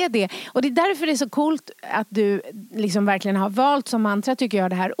att det är det. Och det är därför det är så coolt att du liksom verkligen har valt som mantra, tycker jag,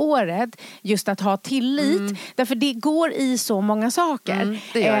 det här året, just att ha tillit. Därför det går i så många saker.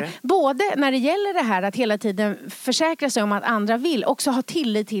 Det gör det. Både när det gäller det här att hela tiden försäkra sig om att andra vill, också ha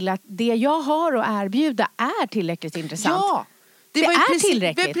tillit till att det jag har att erbjuda är tillräckligt intressant. Ja, det var är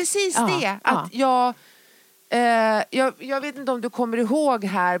tillräckligt. Det är precis det. Att jag vet inte om du kommer ihåg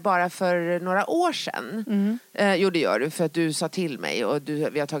här bara för några år sedan. Jo, det gör du, för att du sa till mig och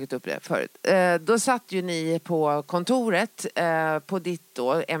vi har tagit upp det förut. Då satt ju ni på kontoret på ditt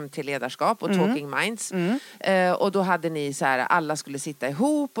då MT-ledarskap och Talking Minds. Och då hade ni så här, alla skulle sitta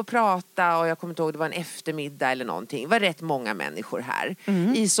ihop och prata, och jag kommer inte ihåg, det var en eftermiddag eller någonting. Det var rätt många människor här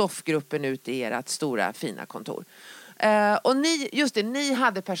i soffgruppen ute i ert stora fina kontor. Och ni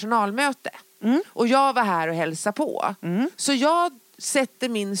hade personalmöte. Och jag var här och hälsade på. Så jag sätter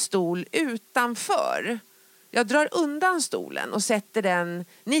min stol utanför. Jag drar undan stolen och sätter den.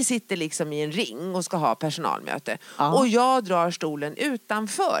 Ni sitter liksom i en ring och ska ha personalmöte. Och jag drar stolen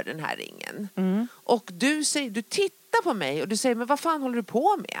utanför den här ringen. Och du tittar på mig och du säger, men vad fan håller du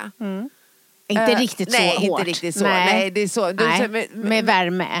på med? Inte riktigt så nej, hårt. Inte riktigt så. Nej, det är så. Med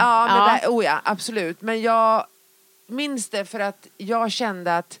värme. Ja, absolut. Men jag minns det för att jag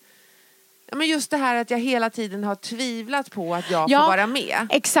kände att men just det här att jag hela tiden har tvivlat på att jag får vara med.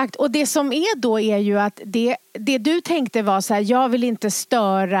 Exakt, och det som är då är ju att det du tänkte var så här, jag vill inte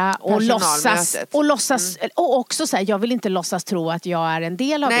störa och låtsas och också så här, jag vill inte låtsas tro att jag är en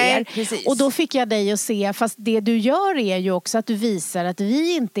del av er. Precis. Och då fick jag dig att se, fast det du gör är ju också att du visar att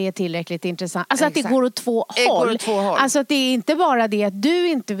vi inte är tillräckligt intressant. Alltså att det går åt två håll. Alltså att det är inte bara det att du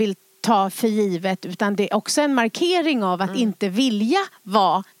inte vill ta för givet, utan det är också en markering av att inte vilja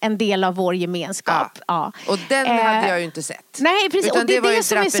vara en del av vår gemenskap. Ja. Och den hade jag ju inte sett. Nej, precis. Utan och det är det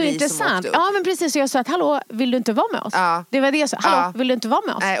som är så som intressant. Ja, men precis. Så jag sa att, hallå, vill du inte vara med oss? Ja. Det var det jag sa. Hallå, vill du inte vara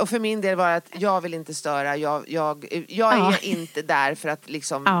med oss? Nej, och för min del var att jag vill inte störa. Jag är inte där för att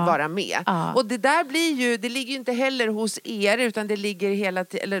liksom vara med. Ja. Och det där blir ju, det ligger ju inte heller hos er, utan det ligger hela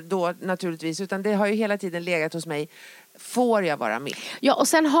tiden, eller då naturligtvis, utan det har ju hela tiden legat hos mig. Får jag vara med? Ja, och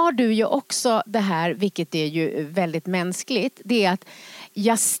sen har du ju också det här, vilket är ju väldigt mänskligt, det är att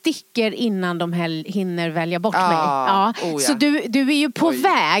jag sticker innan de hinner välja bort mig. Ja. Så du är ju på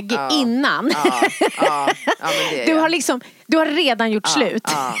väg innan. Du har redan gjort slut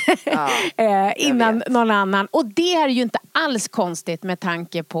innan någon annan. Och det är ju inte alls konstigt med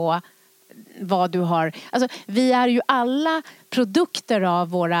tanke på vad du har. Alltså, vi är ju alla produkter av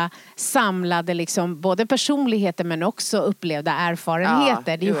våra samlade liksom, både personligheter men också upplevda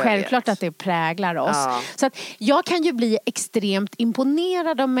erfarenheter. Det är ju självklart att det präglar oss. Så att jag kan ju bli extremt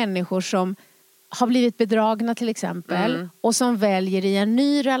imponerad av människor som har blivit bedragna till exempel och som väljer i en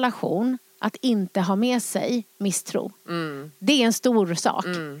ny relation att inte ha med sig misstro. Det är en stor sak.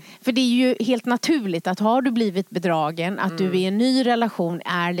 För det är ju helt naturligt att har du blivit bedragen, att du i en ny relation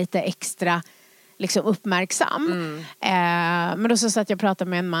är lite extra liksom uppmärksam. Men då så satt jag och pratade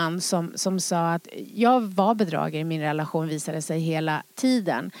med en man som sa att jag var bedragare i min relation, visade sig hela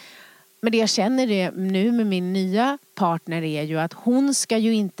tiden. Men det jag känner det nu med min nya partner är ju att hon ska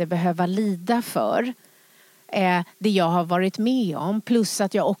ju inte behöva lida för det jag har varit med om. Plus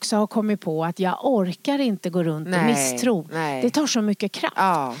att jag också har kommit på att jag orkar inte gå runt och misstro. Det tar så mycket kraft.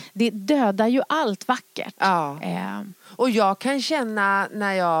 Ja. Det dödar ju allt vackert. Ja. Och jag kan känna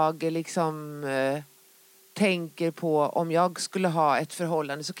när jag liksom tänker på om jag skulle ha ett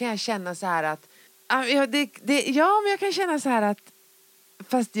förhållande, så kan jag känna så här att men jag kan känna så här att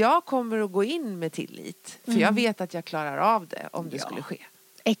fast jag kommer att gå in med tillit. För jag vet att jag klarar av det om det skulle ske.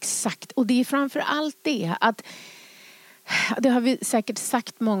 Exakt. Och det är framför allt det att det har vi säkert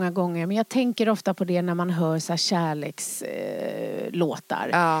sagt många gånger, men jag tänker ofta på det när man hör så här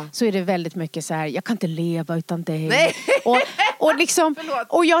kärlekslåtar. Så är det väldigt mycket så här, jag kan inte leva utan dig. Nej. Och liksom,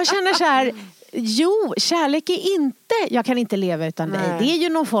 och jag känner så här, jo, kärlek är inte, jag kan inte leva utan dig. Det är ju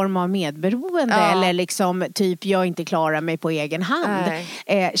någon form av medberoende eller liksom typ jag inte klarar mig på egen hand.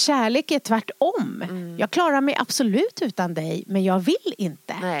 Kärlek är tvärtom. Jag klarar mig absolut utan dig, men jag vill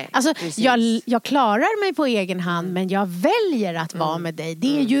inte. Alltså, jag klarar mig på egen hand, men jag väljer att vara med dig.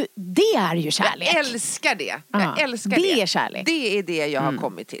 Det är ju kärlek. Jag älskar det. Jag älskar det. Det är kärlek. Det är det jag har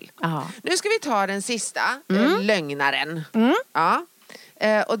kommit till. Nu ska vi ta den sista, lögnaren. Ja.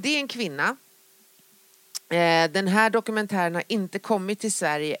 Och det är en kvinna. Den här dokumentären har inte kommit till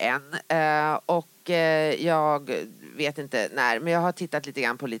Sverige än. Och jag vet inte när. Men jag har tittat lite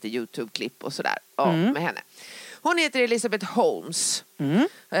grann på lite YouTube-klipp och sådär med henne. Hon heter Elizabeth Holmes.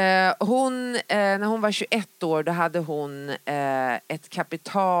 När hon var 21 år då hade hon ett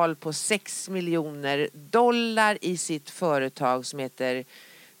kapital på $6 miljoner i sitt företag som heter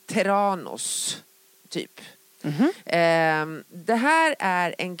Theranos typ. Det här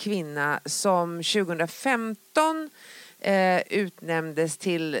är en kvinna som 2015 utnämndes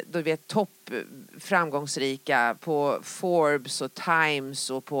till topp framgångsrika på Forbes och Times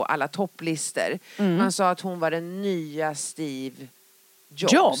och på alla topplistor. Man sa att hon var den nya Steve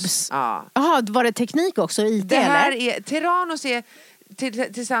Jobs. Ja. Jaha, var det teknik också? IT, det här är Theranos är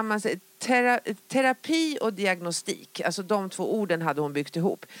tillsammans terapi och diagnostik. Alltså de två orden hade hon byggt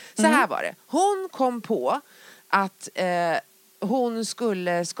ihop. Så här var det. Hon kom på att hon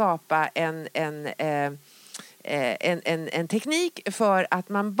skulle skapa en teknik för att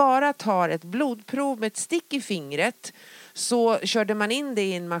man bara tar ett blodprov med ett stick i fingret, så körde man in det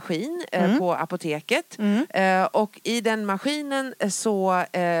i en maskin på apoteket och i den maskinen så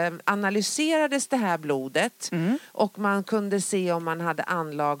analyserades det här blodet och man kunde se om man hade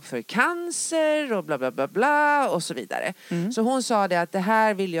anlag för cancer och bla bla bla bla och så vidare. Så hon sa det att det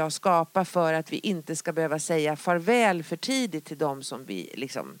här vill jag skapa för att vi inte ska behöva säga farväl för tidigt till dem som vi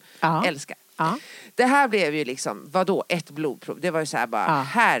liksom älskar. Det här blev ju liksom, vadå, ett blodprov? Det var ju så här bara,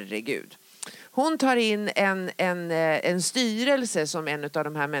 herregud. Hon tar in en styrelse som en av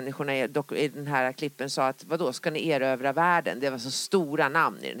de här människorna i den här klippen sa att vadå, ska ni erövra världen? Det var så stora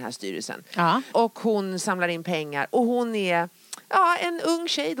namn i den här styrelsen. Och hon samlar in pengar och hon är en ung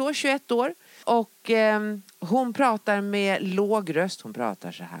tjej då, 21 år. Och hon pratar med låg röst, hon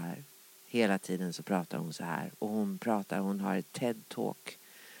pratar så här. Hela tiden så pratar hon så här. Och hon har ett TED-talk.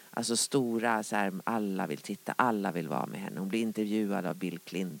 Alltså stora, så här, alla vill titta, alla vill vara med henne. Hon blir intervjuad av Bill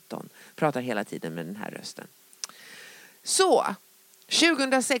Clinton. Pratar hela tiden med den här rösten. Så,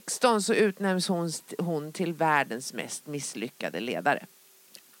 2016 så utnämns hon till världens mest misslyckade ledare.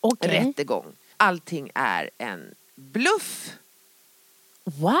 Rättegång. Allting är en bluff.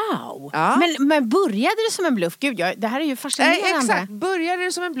 Wow! Men började det som en bluff? Gud, det här är ju fascinerande. Exakt, började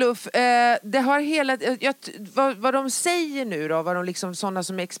det som en bluff. Det har vad de säger nu då, vad de liksom, sådana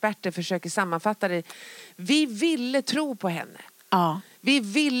som är experter försöker sammanfatta det. Vi ville tro på henne. Vi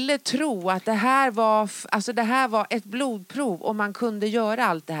ville tro att det här var ett blodprov och man kunde göra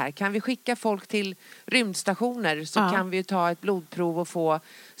allt det här. Kan vi skicka folk till rymdstationer så kan vi ta ett blodprov och få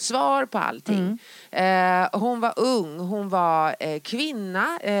svar på allting. Hon var ung, hon var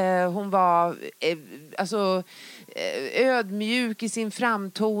kvinna, hon var ödmjuk i sin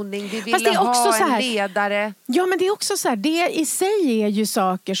framtoning. Vi ville ha en ledare. Ja, men det är också så här, det i sig är ju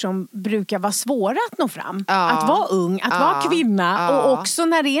saker som brukar vara svåra att nå fram. Att vara ung, att vara kvinna och också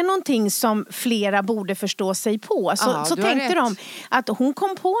när det är någonting som flera borde förstå sig på. Så tänkte de att hon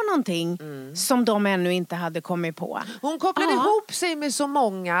kom på någonting som de ännu inte hade kommit på. Hon kopplade ihop sig med så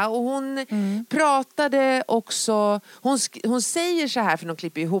många och hon pratade också, hon säger så här, för de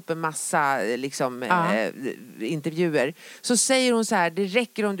klipper ihop en massa liksom intervjuer, så säger hon så här: det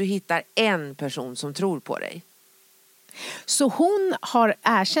räcker om du hittar en person som tror på dig. Så hon har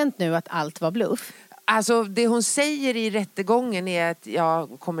erkänt nu att allt var bluff? Alltså det hon säger i rättegången är att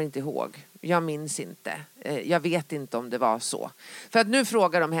jag kommer inte ihåg. Jag minns inte. Jag vet inte om det var så. För att nu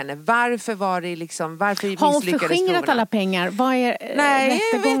frågar de henne, varför var det liksom, varför misslyckades proverna? Har hon förskingrat alla pengar? Vad är nej,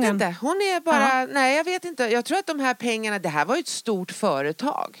 rättegången? Jag vet inte. Hon är bara, nej jag vet inte. Jag tror att de här pengarna, det här var ju ett stort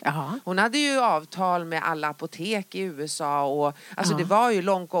företag. Aha. Hon hade ju avtal med alla apotek i USA och alltså det var ju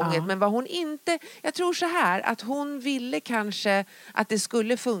långt gånget. Men vad hon inte, jag tror så här att hon ville kanske att det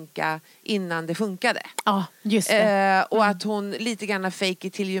skulle funka innan det funkade. Ja, just det. Och att hon lite grann fake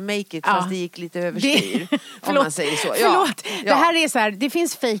it till you make it fast det gick lite överstyr. Om man säger så. Förlåt. Det här är så här, det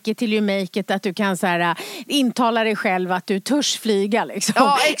finns fake it till you make it, att du kan så här intala dig själv att du törs flyga liksom.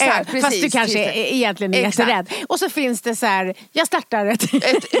 Ja, exakt, precis. Fast du kanske egentligen är jätterädd. Och så finns det så här, jag startar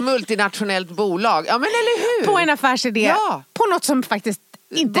ett multinationellt bolag. Ja, men eller hur? På en affärsidé. På något som faktiskt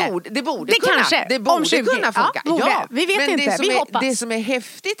inte. Det borde kunna funka. Ja, vi vet inte, vi hoppas. Det som är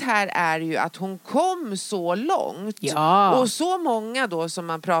häftigt här är ju att hon kom så långt. Ja. Och så många då som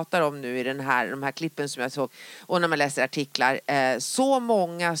man pratar om nu i de här klippen som jag såg. Och när man läser artiklar. Så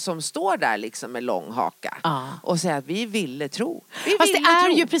många som står där liksom med lång haka. Och säger att vi ville tro. Fast det är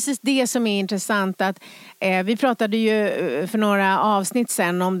ju precis det som är intressant. Att vi pratade ju för några avsnitt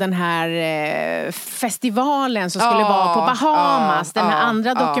sen om den här festivalen som skulle vara på Bahamas. Den här andra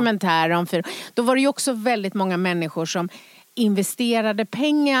dokumentären om då var det ju också väldigt många människor som investerade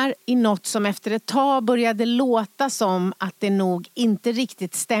pengar i något som efter ett tag började låta som att det nog inte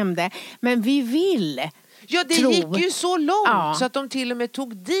riktigt stämde. Men vi vill tro. Gick ju så långt så att de till och med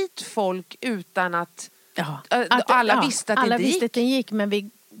tog dit folk utan att alla visste att alla det visste att det gick, men vi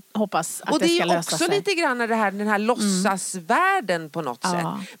hoppas att och det ska lösa sig. Och det är också lite grann den här låtsasvärlden på något sätt.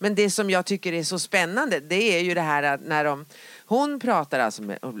 Men det som jag tycker är så spännande, det är ju det här att när hon pratar alltså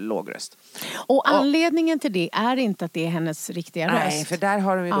med låg röst. Och anledningen till det är inte att det är hennes riktiga röst. Nej, för där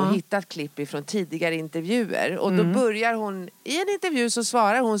har de ju då hittat klipp ifrån tidigare intervjuer. Och då börjar hon, i en intervju så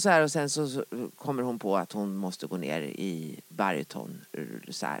svarar hon så här och sen så kommer hon på att hon måste gå ner i bariton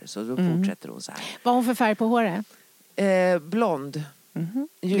så här. Så då fortsätter hon så här. Vad har hon för färg på håret? Blond.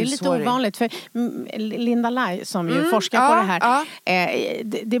 Det är lite ovanligt för Linda Lai som ju forskar på det här.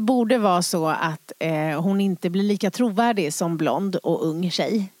 Det borde vara så att hon inte blir lika trovärdig som blond och ung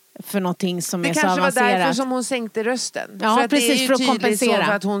tjej. För någonting som är så avancerat. Det kanske var därför som hon sänkte rösten. Ja, för att precis, det är ju för att kompensera.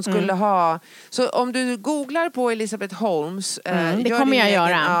 Så att hon skulle ha. Så om du googlar på Elizabeth Holmes. Det kommer jag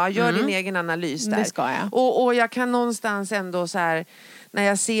göra. Gör din egen analys där. Det ska jag. Och jag kan någonstans ändå så här. När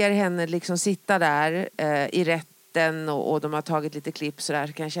jag ser henne liksom sitta där i rätten. Och de har tagit lite klipp så där.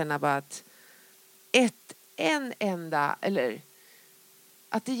 Så kan jag känna bara att eller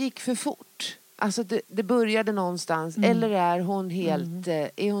att det gick för fort. Alltså det började någonstans. Eller är hon helt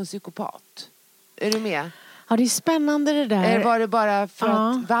är hon psykopat? Är du med? Ja, det är spännande det där. Eller var det bara för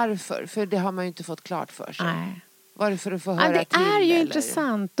att varför? För det har man ju inte fått klart för sig. Nej. Var det för att få höra det till? Det är ju eller?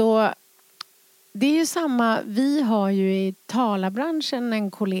 intressant och det är ju samma, vi har ju i talarbranschen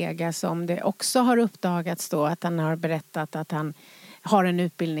en kollega som det också har uppdagats då att han har berättat att han har en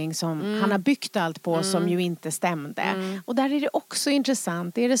utbildning som han har byggt allt på som ju inte stämde. Och där är det också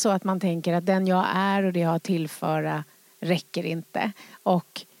intressant. Är det så att man tänker att den jag är och det jag har tillföra räcker inte.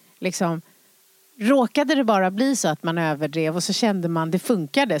 Och liksom råkade det bara bli så att man överdrev och så kände man det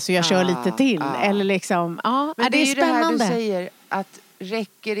funkade så jag kör lite till. Eller liksom, men det är spännande. Det här du säger att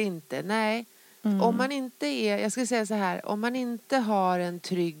räcker inte. Nej. Om man inte jag ska säga så här, om man inte har en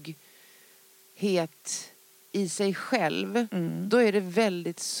trygghet i sig själv, då är det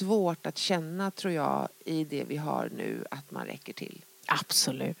väldigt svårt att känna, tror jag, i det vi har nu, att man räcker till.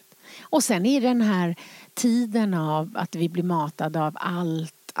 Absolut. Och sen i den här tiden av att vi blir matade av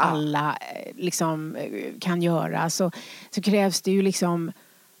allt alla liksom kan göra, så krävs det ju liksom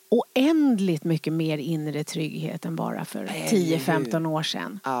oändligt mycket mer inre trygghet än bara för 10-15 år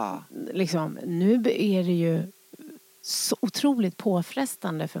sedan. Liksom, nu är det ju så otroligt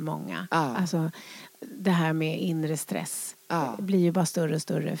påfrestande för många. Alltså det här med inre stress blir ju bara större och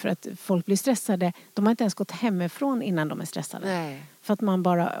större för att folk blir stressade. De har inte ens gått hemifrån innan de är stressade. Nej. För att man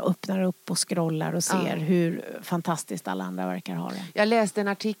bara öppnar upp och scrollar och ser hur fantastiskt alla andra verkar ha det. Jag läste en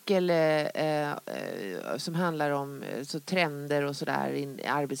artikel som handlar om trender och sådär i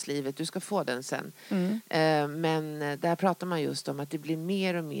arbetslivet. Du ska få den sen. Men där pratar man just om att det blir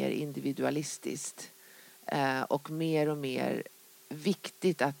mer och mer individualistiskt. Och mer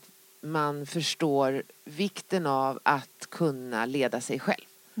viktigt att man förstår vikten av att kunna leda sig själv.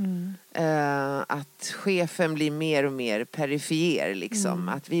 Att chefen blir mer och mer perifer liksom.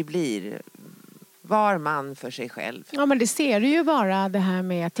 Att vi blir Var man för sig själv. Ja, men det ser du ju bara det här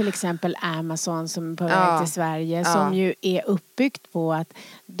med till exempel Amazon som är på väg till Sverige. Som ju är uppbyggt på att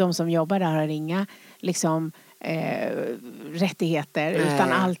de som jobbar där har inga liksom rättigheter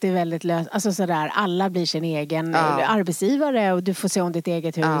utan allt är väldigt löst. Alltså sådär, alla blir sin egen arbetsgivare och du får se om ditt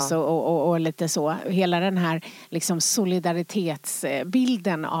eget hus och lite så. Hela den här liksom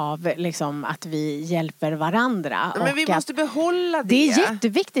solidaritetsbilden av liksom att vi hjälper varandra. Men vi måste behålla det. Det är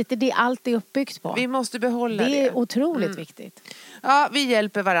jätteviktigt, det är allt det är uppbyggt på. Vi måste behålla det. Det är otroligt viktigt. Ja, vi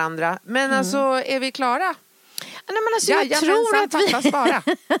hjälper varandra. Men alltså, är vi klara? Nej, men alltså, jag tror att fattas bara.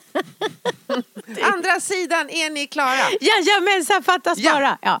 Andra sidan, är ni klara? Jajamensan, fattas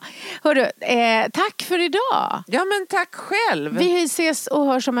bara. Ja. Hörru, tack för idag. Ja, men tack själv. Vi ses och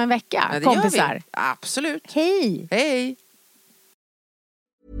hörs om en vecka, det kompisar. gör vi. Absolut. Hej. Hej.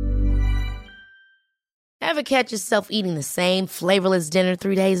 Ever catch yourself eating the same flavorless dinner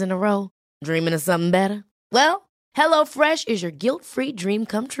 3 days in a row? Dreaming of something better? Well, HelloFresh is your guilt-free dream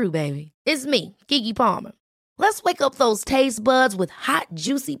come true, baby. It's me, Keke Palmer. Let's wake up those taste buds with hot,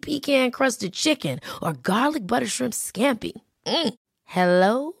 juicy pecan-crusted chicken or garlic butter shrimp scampi.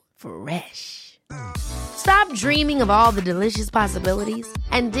 Hello Fresh. Stop dreaming of all the delicious possibilities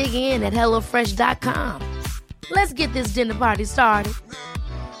and dig in at HelloFresh.com. Let's get this dinner party started.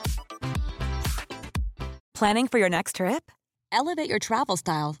 Planning for your next trip? Elevate your travel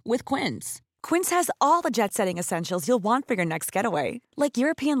style with Quince. Quince has all the jet-setting essentials you'll want for your next getaway, like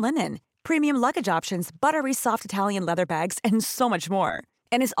European linen, premium luggage options, buttery soft Italian leather bags, and so much more.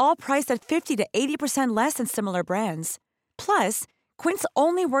 And is all priced at 50 to 80% less than similar brands. Plus, Quince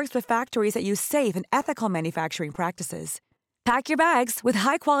only works with factories that use safe and ethical manufacturing practices. Pack your bags with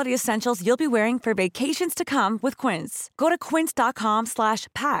high-quality essentials you'll be wearing for vacations to come with Quince. Go to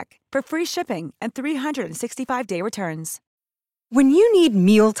quince.com/pack for free shipping and 365-day returns. When you need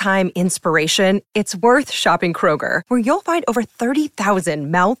mealtime inspiration, it's worth shopping Kroger, where you'll find over 30,000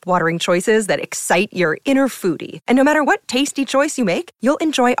 mouth-watering choices that excite your inner foodie. And no matter what tasty choice you make, you'll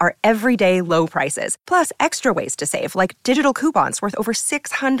enjoy our everyday low prices, plus extra ways to save, like digital coupons worth over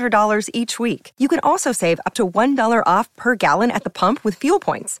 $600 each week. You can also save up to $1 off per gallon at the pump with fuel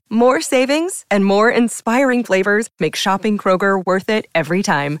points. More savings and more inspiring flavors make shopping Kroger worth it every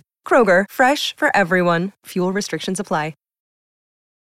time. Kroger, fresh for everyone. Fuel restrictions apply.